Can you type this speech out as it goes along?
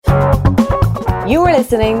You are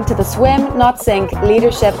listening to the Swim Not Sink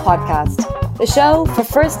Leadership Podcast, the show for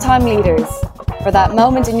first-time leaders, for that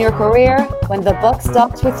moment in your career when the buck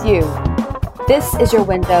stops with you. This is your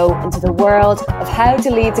window into the world of how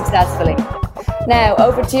to lead successfully. Now,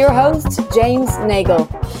 over to your host, James Nagle.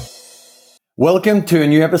 Welcome to a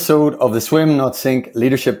new episode of the Swim Not Sink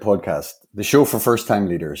Leadership Podcast, the show for first-time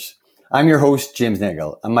leaders. I'm your host, James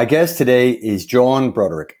Nagle, and my guest today is John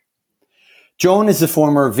Broderick. John is the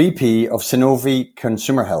former VP of Sanofi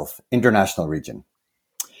Consumer Health International Region.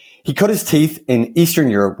 He cut his teeth in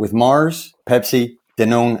Eastern Europe with Mars, Pepsi,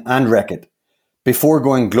 Danone and Reckitt before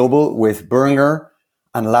going global with Boehringer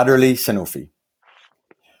and latterly Sanofi.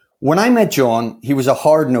 When I met John, he was a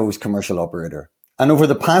hard-nosed commercial operator, and over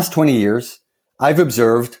the past 20 years, I've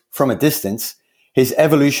observed from a distance his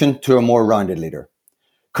evolution to a more rounded leader,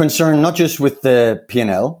 concerned not just with the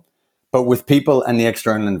P&L, but with people and the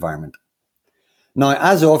external environment. Now,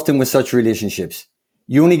 as often with such relationships,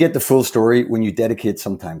 you only get the full story when you dedicate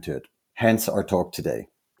some time to it, hence our talk today.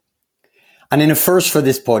 And in a first for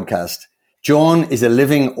this podcast, John is a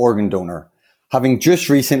living organ donor, having just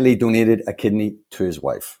recently donated a kidney to his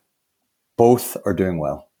wife. Both are doing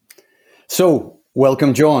well. So,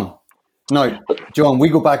 welcome, John. Now, John, we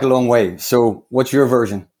go back a long way. So, what's your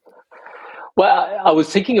version? Well, I was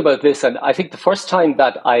thinking about this, and I think the first time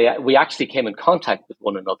that we actually came in contact with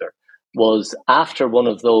one another was after one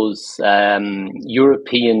of those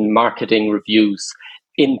European marketing reviews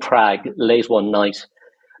in Prague late one night,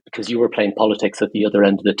 because you were playing politics at the other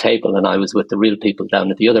end of the table and I was with the real people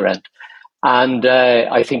down at the other end. And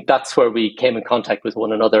I think that's where we came in contact with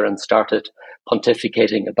one another and started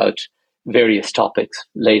pontificating about various topics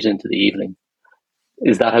late into the evening.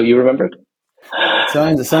 Is that how you remember it?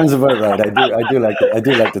 Sounds about right. I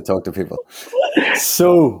do like to talk to people.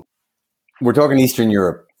 So we're talking Eastern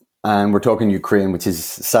Europe and we're talking Ukraine, which is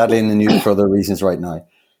sadly in the news for other reasons right now.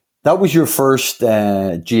 That was your first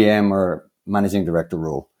GM or managing director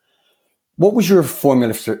role. What was your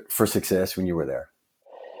formula for success when you were there?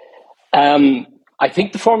 I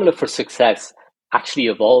think the formula for success actually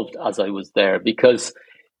evolved as I was there because,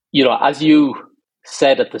 you know, as you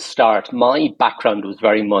said at the start, my background was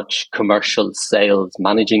very much commercial sales,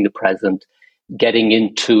 managing the present, getting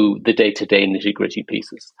into the day-to-day nitty-gritty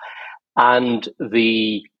pieces. And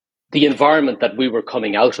the environment that we were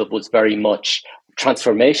coming out of was very much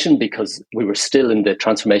transformation because we were still in the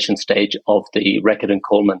transformation stage of the Reckitt and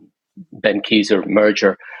Coleman Benckiser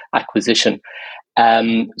merger acquisition.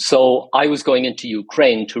 So I was going into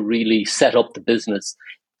Ukraine to really set up the business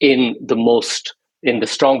in the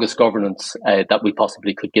strongest governance that we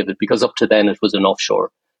possibly could give it, because up to then it was an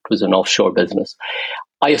offshore business.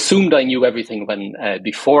 I assumed I knew everything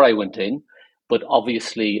before I went in, but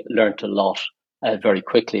obviously learned a lot very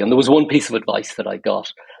quickly. And there was one piece of advice that I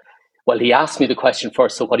got. Well, he asked me the question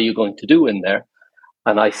first, so what are you going to do in there?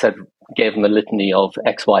 And I gave him a litany of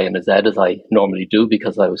X, Y, and a Z, as I normally do,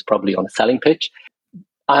 because I was probably on a selling pitch.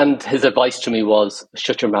 And his advice to me was,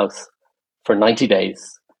 shut your mouth for 90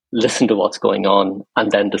 days, listen to what's going on,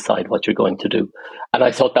 and then decide what you're going to do. And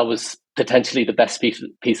I thought that was potentially the best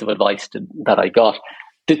piece of advice that I got.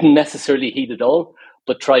 Didn't necessarily heed it all,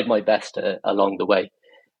 but tried my best along the way.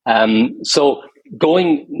 So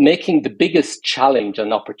making the biggest challenge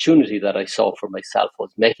and opportunity that I saw for myself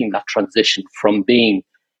was making that transition from being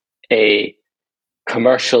a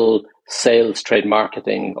commercial sales, trade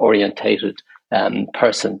marketing orientated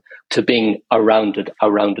person to being a rounded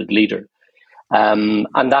leader.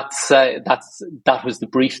 And that was the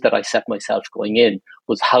brief that I set myself going in,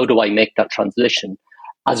 was how do I make that transition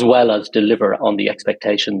as well as deliver on the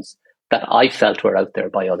expectations that I felt were out there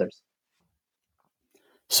by others.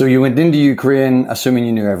 So you went into Ukraine assuming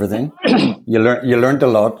you knew everything. You learned a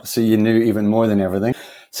lot, so you knew even more than everything.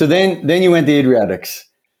 So then you went to Adriatics.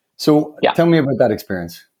 So Tell me about that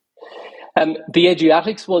experience. The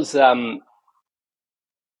Adriatics was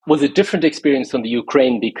a different experience from the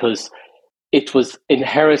Ukraine because it was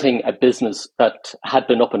inheriting a business that had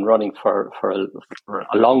been up and running for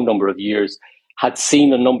a long number of years, had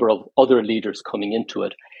seen a number of other leaders coming into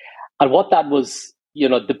it. And what that was, you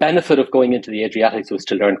know, the benefit of going into the Adriatics was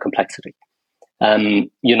to learn complexity.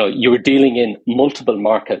 You know, you were dealing in multiple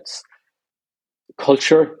markets.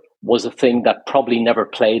 Culture was a thing that probably never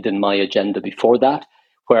played in my agenda before that,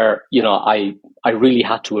 where, you know, I really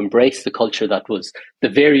had to embrace the culture that was the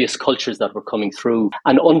various cultures that were coming through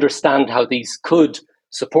and understand how these could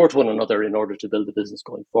support one another in order to build the business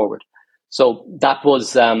going forward. So that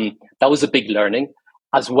was a big learning,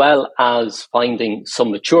 as well as finding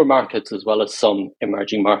some mature markets as well as some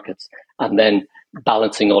emerging markets, and then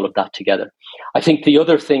balancing all of that together. I think the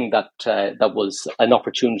other thing that was an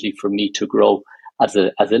opportunity for me to grow as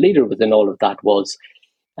a leader within all of that was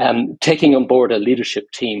taking on board a leadership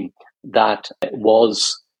team that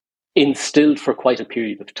was instilled for quite a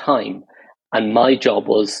period of time. And my job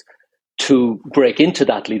was to break into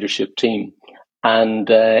that leadership team and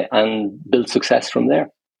build success from there.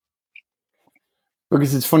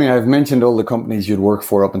 Because it's funny, I've mentioned all the companies you'd worked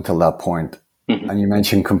for up until that point. Mm-hmm. And you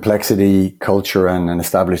mentioned complexity, culture, and an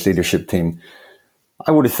established leadership team.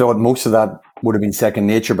 I would have thought most of that would have been second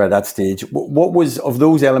nature by that stage. What was, of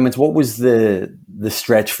those elements, what was the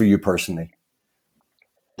stretch for you personally?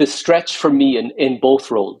 The stretch for me in both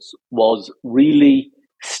roles was really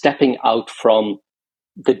stepping out from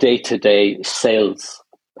the day-to-day sales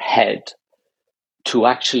head to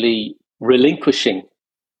actually relinquishing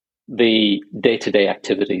the day-to-day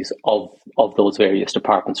activities of those various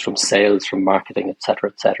departments, from sales, from marketing, et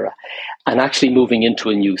cetera, and actually moving into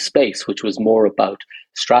a new space, which was more about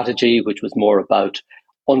strategy, which was more about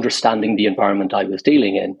understanding the environment I was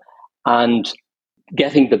dealing in and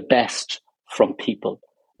getting the best from people,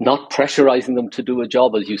 not pressurizing them to do a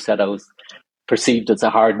job. As you said, I was perceived as a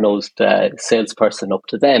hard-nosed salesperson up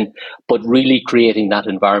to then, but really creating that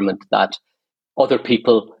environment that other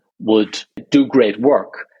people would do great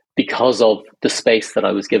work because of the space that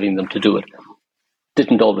I was giving them to do it.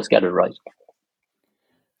 Didn't always get it right.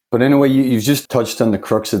 But in a way, you've just touched on the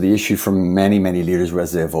crux of the issue for many, many leaders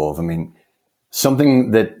as they evolve. I mean,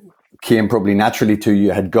 something that came probably naturally to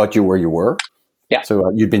you had got you where you were. Yeah.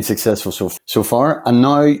 So you've been successful so far. And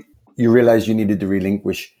now you realize you needed to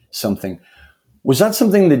relinquish something. Was that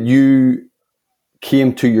something that you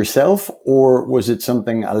came to yourself, or was it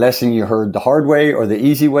a lesson you heard the hard way or the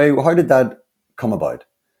easy way? How did that come about?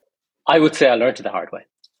 I would say I learned it the hard way.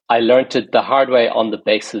 I learned it the hard way on the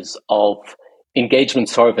basis of engagement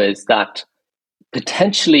surveys that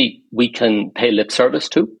potentially we can pay lip service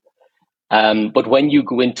to. But when you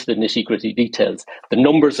go into the nitty-gritty details, the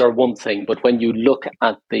numbers are one thing, but when you look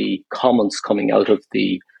at the comments coming out of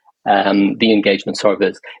the engagement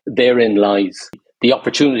surveys, therein lies the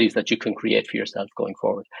opportunities that you can create for yourself going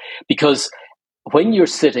forward. Because when you're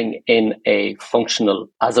sitting as a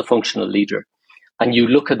functional leader, and you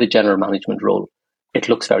look at the general management role, it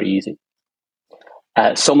looks very easy.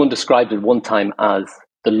 Someone described it one time as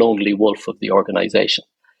the lonely wolf of the organization,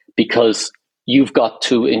 because you've got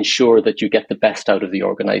to ensure that you get the best out of the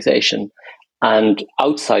organization. And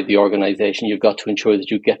outside the organization, you've got to ensure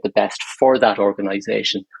that you get the best for that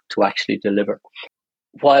organization to actually deliver.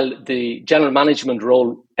 While the general management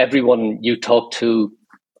role, everyone you talk to,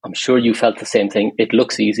 I'm sure you felt the same thing. It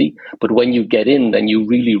looks easy, but when you get in, then you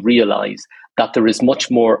really realize that there is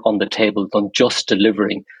much more on the table than just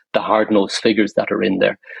delivering the hard-nosed figures that are in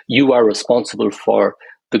there. You are responsible for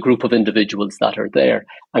the group of individuals that are there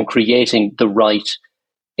and creating the right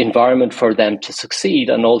environment for them to succeed,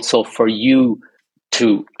 and also for you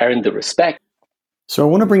to earn the respect. So I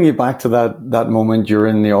want to bring you back to that moment you're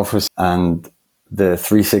in the office and the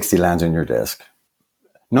 360 lands on your desk.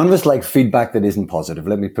 None of us like feedback that isn't positive.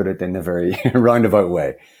 Let me put it in a very roundabout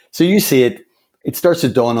way. So you see it, it starts to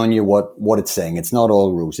dawn on you what it's saying. It's not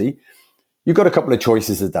all rosy. You got a couple of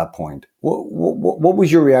choices at that point. What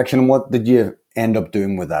was your reaction, and what did you end up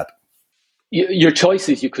doing with that? Your choice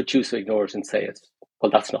is you could choose to ignore it and say it,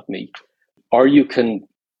 well, that's not me. Or you can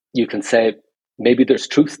say, maybe there's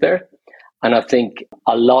truth there. And I think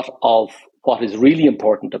a lot of what is really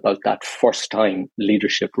important about that first-time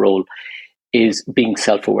leadership role is being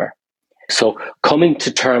self-aware. So coming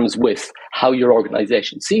to terms with how your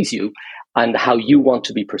organization sees you and how you want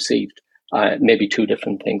to be perceived, maybe two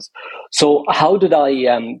different things. So how did I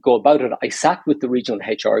go about it? I sat with the regional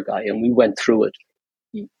HR guy and we went through it.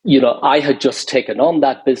 I had just taken on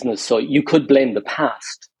that business, so you could blame the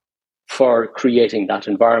past for creating that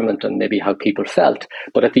environment and maybe how people felt.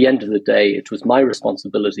 But at the end of the day, it was my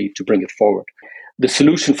responsibility to bring it forward. The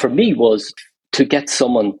solution for me was to get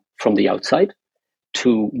someone from the outside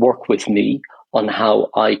to work with me on how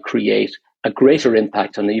I create a greater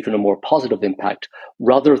impact and even a more positive impact,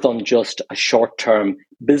 rather than just a short-term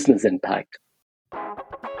business impact.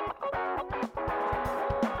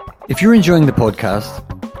 If you're enjoying the podcast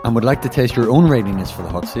and would like to test your own readiness for the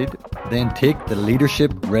hot seat, then take the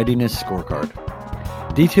Leadership Readiness Scorecard.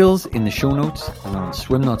 Details in the show notes and on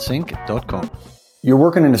swimnotsink.com. You're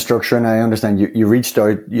working in a structure, and I understand you reached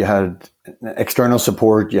out, you had external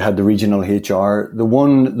support, you had the regional HR. The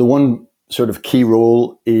one sort of key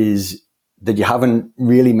role is that you haven't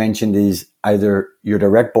really mentioned is either your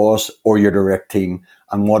direct boss or your direct team,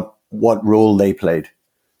 and what role they played.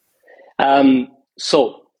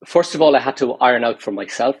 So first of all, I had to iron out for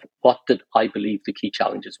myself, what did I believe the key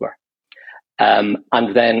challenges were?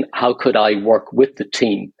 And then how could I work with the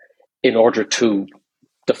team in order to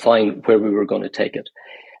define where we were going to take it.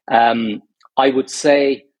 I would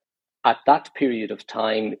say at that period of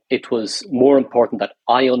time, it was more important that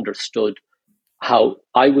I understood how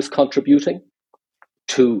I was contributing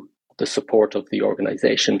to the support of the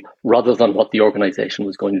organization rather than what the organization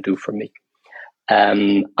was going to do for me.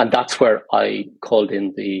 And that's where I called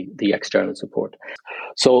in the external support.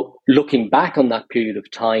 So looking back on that period of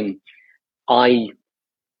time, I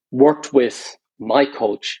worked with my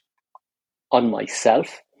coach on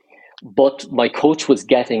myself, but my coach was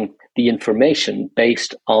getting the information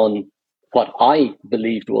based on what I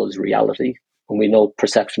believed was reality. And we know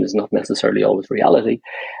perception is not necessarily always reality,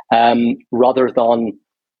 rather than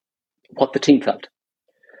what the team felt.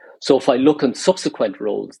 So if I look on subsequent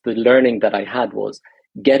roles, the learning that I had was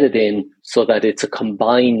get it in so that it's a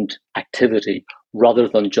combined activity rather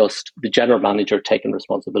than just the general manager taking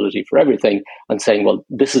responsibility for everything and saying, well,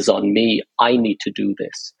 this is on me. I need to do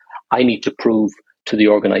this. I need to prove to the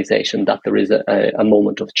organization that there is a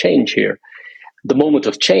moment of change here. The moment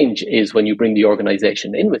of change is when you bring the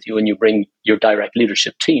organization in with you and you bring your direct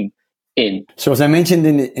leadership team in. So as I mentioned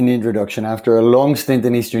in the introduction, after a long stint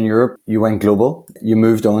in Eastern Europe, you went global. You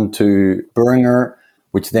moved on to Boehringer,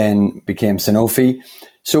 which then became Sanofi.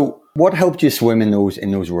 So what helped you swim in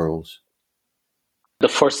those roles? The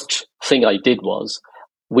first thing I did was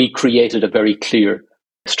we created a very clear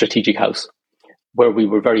strategic house where we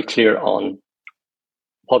were very clear on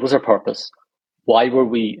what was our purpose, why were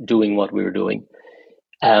we doing what we were doing,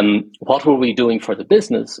 what were we doing for the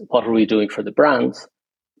business, what were we doing for the brands,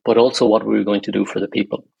 but also what we were going to do for the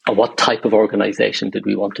people, and what type of organization did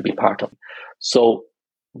we want to be part of. So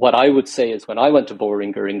what I would say is when I went to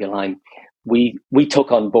Boehringer Ingelheim, we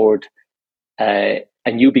took on board a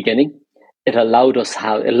new beginning. It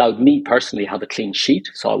allowed me personally have a clean sheet.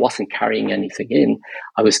 So I wasn't carrying anything in.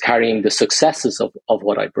 I was carrying the successes of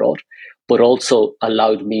what I brought, but also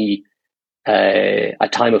allowed me a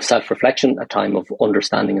time of self-reflection, a time of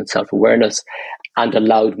understanding and self-awareness, and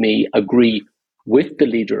allowed me agree with the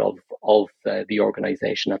leader of the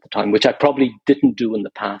organization at the time, which I probably didn't do in the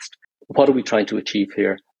past. What are we trying to achieve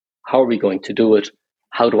here? How are we going to do it?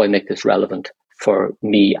 How do I make this relevant for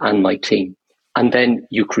me and my team? And then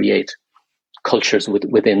you create cultures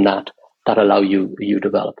within that allow you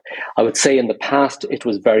develop. I would say in the past, it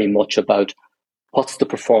was very much about what's the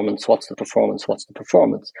performance.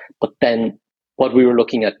 But then what we were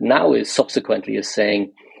looking at now is subsequently is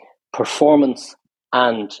saying performance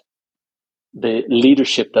and the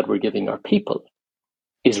leadership that we're giving our people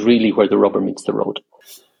is really where the rubber meets the road.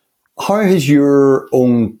 How has your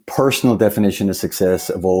own personal definition of success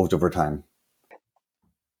evolved over time?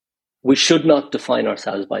 We should not define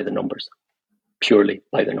ourselves by the numbers, purely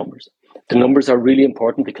by the numbers. The numbers are really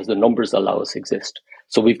important because the numbers allow us to exist.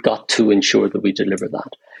 So we've got to ensure that we deliver that.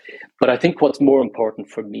 But I think what's more important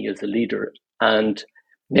for me as a leader, and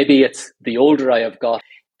maybe it's the older I have got,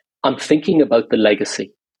 I'm thinking about the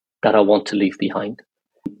legacy that I want to leave behind.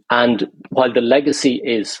 And while the legacy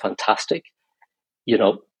is fantastic,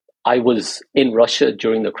 I was in Russia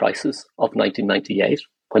during the crisis of 1998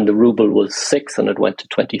 when the ruble was 6 and it went to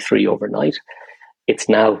 23 overnight. It's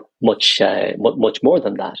now much more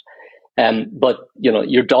than that. But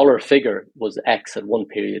your dollar figure was X at one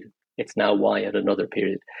period. It's now Y at another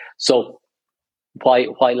period. So why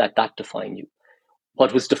let that define you?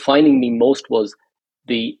 What was defining me most was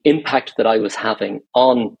the impact that I was having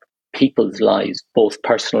on people's lives, both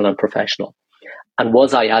personal and professional. And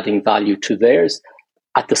was I adding value to theirs,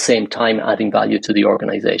 at the same time adding value to the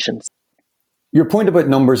organizations? Your point about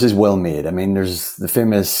numbers is well made. I mean, there's the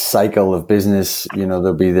famous cycle of business.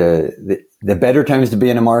 There'll be the better times to be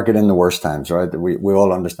in a market and the worst times, right? We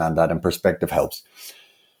all understand that, and perspective helps.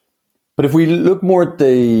 But if we look more at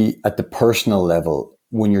the personal level,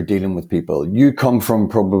 when you're dealing with people, you come from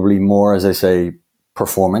probably more, as I say,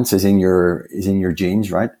 performance is in your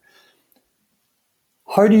genes, right?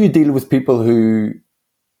 How do you deal with people who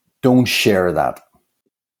don't share that?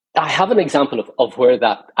 I have an example of where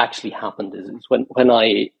that actually happened is when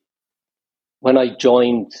I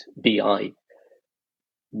joined BI,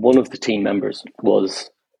 one of the team members was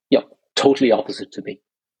totally opposite to me.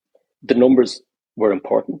 The numbers were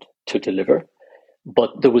important to deliver, but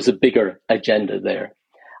there was a bigger agenda there.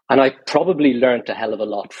 And I probably learned a hell of a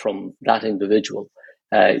lot from that individual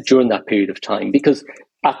during that period of time, because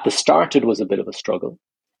at the start it was a bit of a struggle.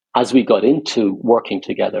 As we got into working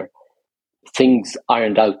together, things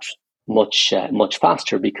ironed out much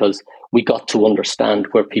faster because we got to understand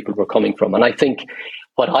where people were coming from. And I think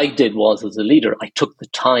what I did was, as a leader, I took the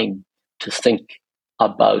time to think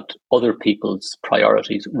about other people's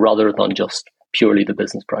priorities rather than just purely the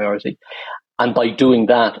business priority. And by doing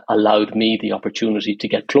that, allowed me the opportunity to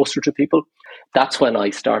get closer to people. That's when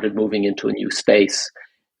I started moving into a new space,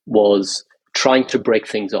 was trying to break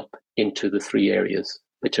things up into the three areas,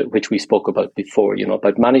 which we spoke about before.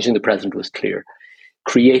 About managing the present was clear,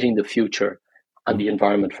 creating the future, and the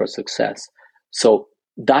environment for success. So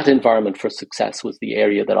that environment for success was the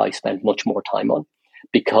area that I spent much more time on,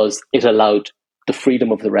 because it allowed the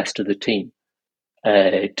freedom of the rest of the team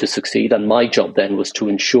to succeed. And my job then was to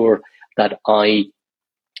ensure that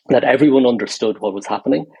everyone understood what was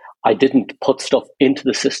happening. I didn't put stuff into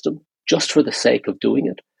the system just for the sake of doing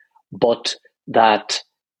it, but that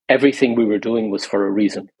everything we were doing was for a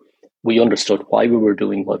reason. We understood why we were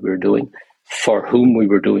doing what we were doing, for whom we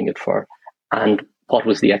were doing it for, and what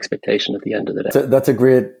was the expectation at the end of the day. That's a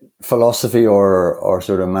great philosophy or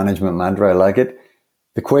sort of management mantra. I like it.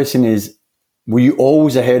 The question is, were you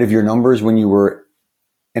always ahead of your numbers when you were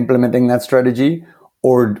implementing that strategy,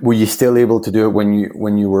 or were you still able to do it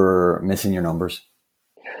when you were missing your numbers?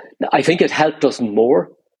 I think it helped us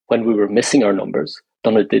more when we were missing our numbers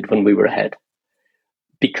than it did when we were ahead,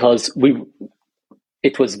 because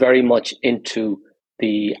it was very much into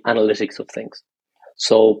the analytics of things.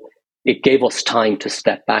 So it gave us time to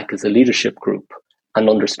step back as a leadership group and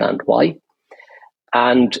understand why.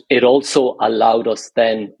 And it also allowed us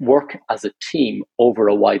then work as a team over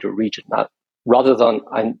a wider region. Now, rather than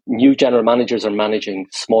new general managers are managing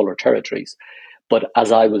smaller territories, but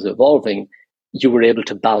as I was evolving, you were able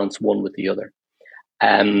to balance one with the other.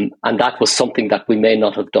 And that was something that we may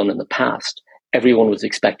not have done in the past. Everyone was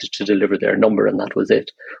expected to deliver their number, and that was it.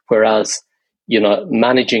 Whereas,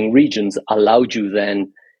 managing regions allowed you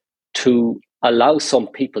then to allow some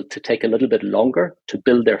people to take a little bit longer to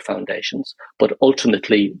build their foundations, but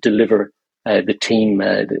ultimately deliver the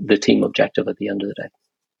team objective at the end of the day.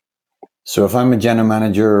 So if I'm a general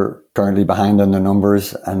manager currently behind on the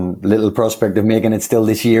numbers and little prospect of making it still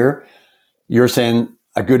this year, you're saying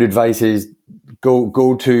a good advice is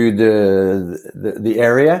go to the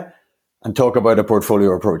area and talk about a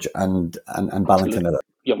portfolio approach and balancing it up.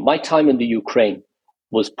 My time in the Ukraine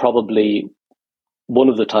was probably one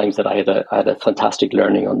of the times that I had a fantastic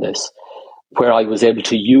learning on this, where I was able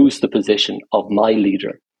to use the position of my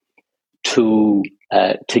leader to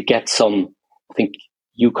get some, I think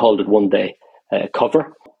you called it one day,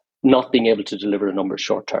 cover, not being able to deliver a number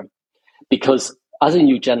short term. Because as a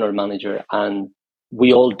new general manager, and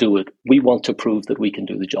we all do it, we want to prove that we can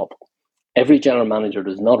do the job. Every general manager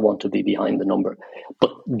does not want to be behind the number,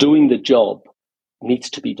 but doing the job needs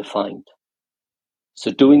to be defined.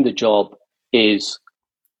 So doing the job is,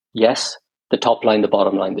 yes, the top line, the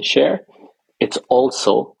bottom line, the share. It's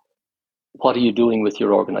also, what are you doing with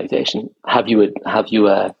your organization? Have you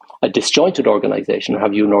a disjointed organization, or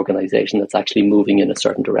have you an organization that's actually moving in a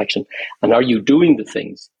certain direction? And are you doing the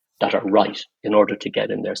things that are right in order to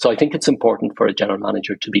get in there? So I think it's important for a general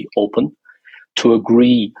manager to be open, to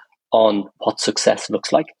agree on what success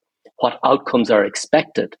looks like, what outcomes are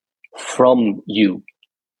expected from you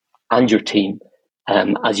and your team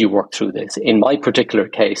as you work through this. In my particular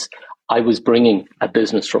case, I was bringing a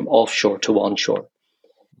business from offshore to onshore.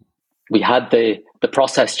 We had the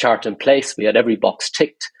process chart in place. We had every box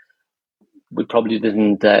ticked. We probably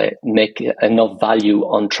didn't make enough value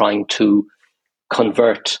on trying to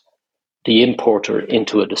convert the importer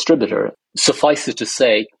into a distributor. Suffice it to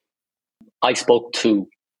say, I spoke to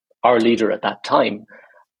our leader at that time,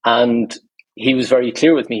 and he was very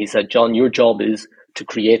clear with me. He said, John, your job is to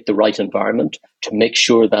create the right environment, to make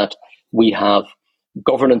sure that we have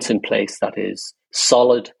governance in place that is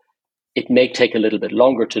solid. It may take a little bit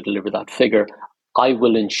longer to deliver that figure. I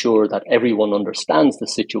will ensure that everyone understands the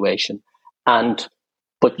situation,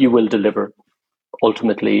 but you will deliver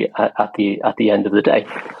ultimately at the end of the day.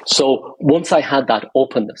 So once I had that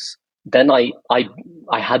openness, then I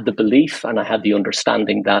had the belief and I had the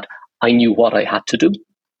understanding that I knew what I had to do.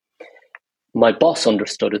 My boss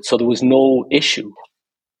understood it, so there was no issue.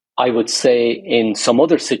 I would say in some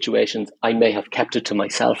other situations, I may have kept it to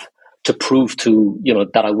myself to prove to,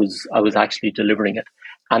 that I was actually delivering it.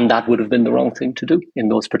 And that would have been the wrong thing to do in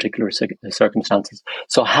those particular circumstances.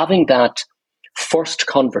 So having that first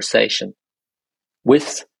conversation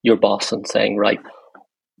with your boss and saying, right,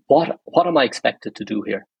 what am I expected to do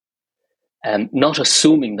here? Not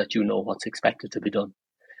assuming that you know what's expected to be done,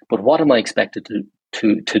 but what am I expected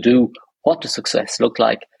to do? What does success look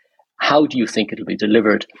like? How do you think it'll be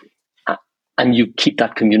delivered? And you keep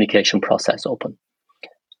that communication process open.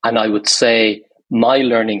 And I would say my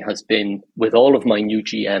learning has been with all of my new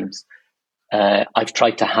GMs, I've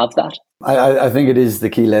tried to have that. I think it is the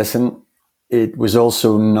key lesson. it was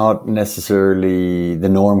also not necessarily the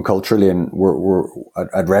norm culturally and we're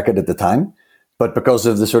at Reckitt at the time. But because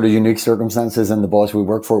of the sort of unique circumstances and the boss we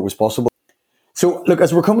worked for, it was possible. So look,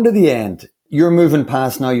 as we're coming to the end, you're moving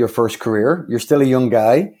past now your first career. You're still a young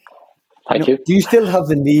guy. Thank you. Do you still have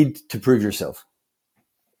the need to prove yourself?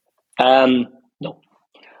 No.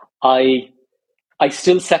 I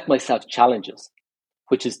still set myself challenges,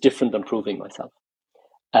 which is different than proving myself.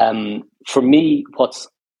 For me,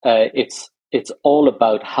 it's all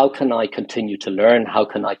about how can I continue to learn? How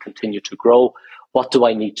can I continue to grow? What do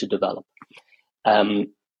I need to develop?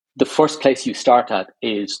 The first place you start at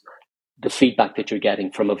is the feedback that you're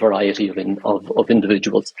getting from a variety of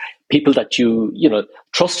individuals, people that you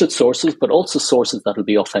trusted sources, but also sources that will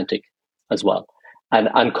be authentic as well,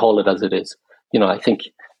 and call it as it is. I think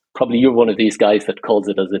probably you're one of these guys that calls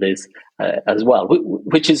it as it is as well,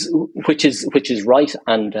 which is right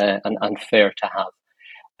and fair to have.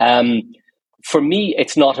 For me,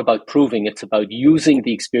 it's not about proving; it's about using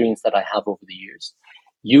the experience that I have over the years,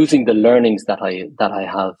 using the learnings that I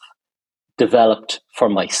have developed for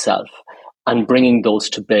myself, and bringing those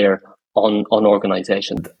to bear on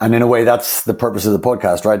organizations. And in a way, that's the purpose of the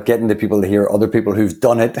podcast, right? Getting the people to hear other people who've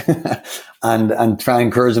done it and try and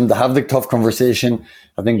encourage them to have the tough conversation.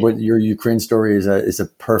 I think what your Ukraine story is a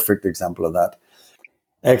perfect example of that.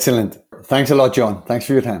 Excellent. Thanks a lot, John. Thanks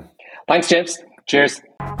for your time. Thanks, James. Cheers.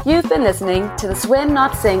 You've been listening to the Swim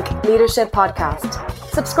Not Sink Leadership Podcast.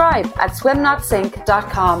 Subscribe at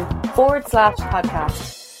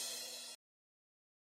swimnotsink.com/podcast.